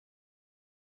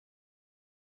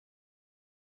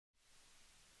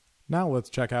Now let's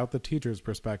check out the teacher's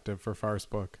perspective for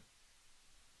Farcebook.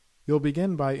 You'll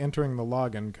begin by entering the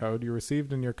login code you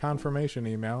received in your confirmation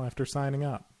email after signing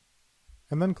up,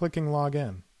 and then clicking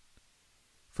Login.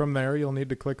 From there, you'll need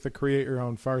to click the Create Your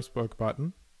Own Farcebook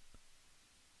button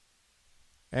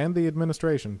and the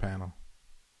Administration panel.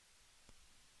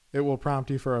 It will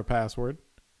prompt you for a password,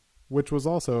 which was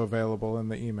also available in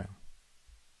the email.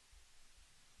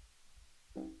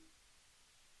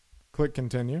 Click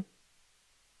Continue,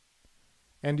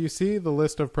 and you see the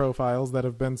list of profiles that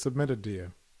have been submitted to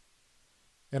you.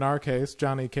 In our case,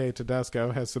 Johnny K.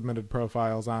 Tedesco has submitted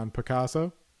profiles on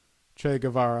Picasso, Che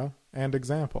Guevara, and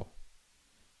Example.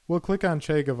 We'll click on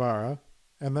Che Guevara,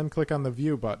 and then click on the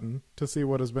View button to see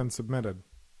what has been submitted.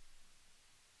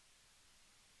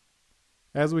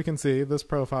 As we can see, this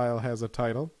profile has a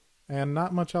title, and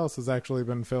not much else has actually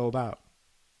been filled out.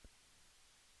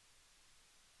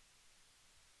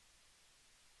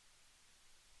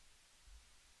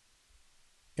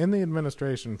 In the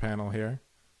Administration panel here,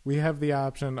 we have the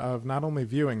option of not only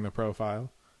viewing the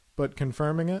profile, but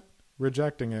confirming it,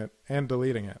 rejecting it, and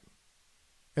deleting it.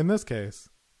 In this case,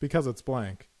 because it's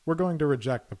blank, we're going to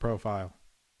reject the profile.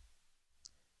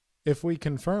 If we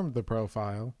confirmed the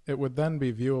profile, it would then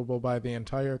be viewable by the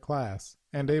entire class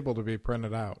and able to be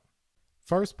printed out.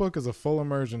 Farcebook is a full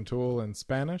immersion tool in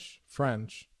Spanish,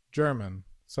 French, German,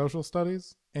 social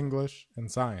studies, English,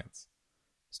 and science.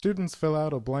 Students fill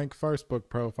out a blank Farcebook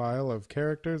profile of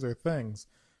characters or things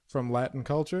from Latin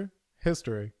culture,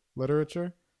 history,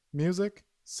 literature, music,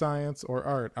 science, or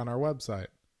art on our website.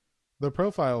 The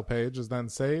profile page is then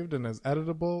saved and is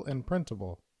editable and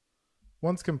printable.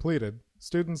 Once completed,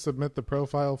 students submit the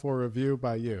profile for review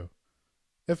by you.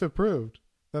 If approved,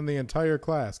 then the entire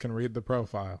class can read the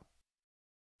profile.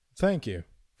 Thank you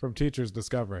from Teacher's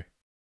Discovery.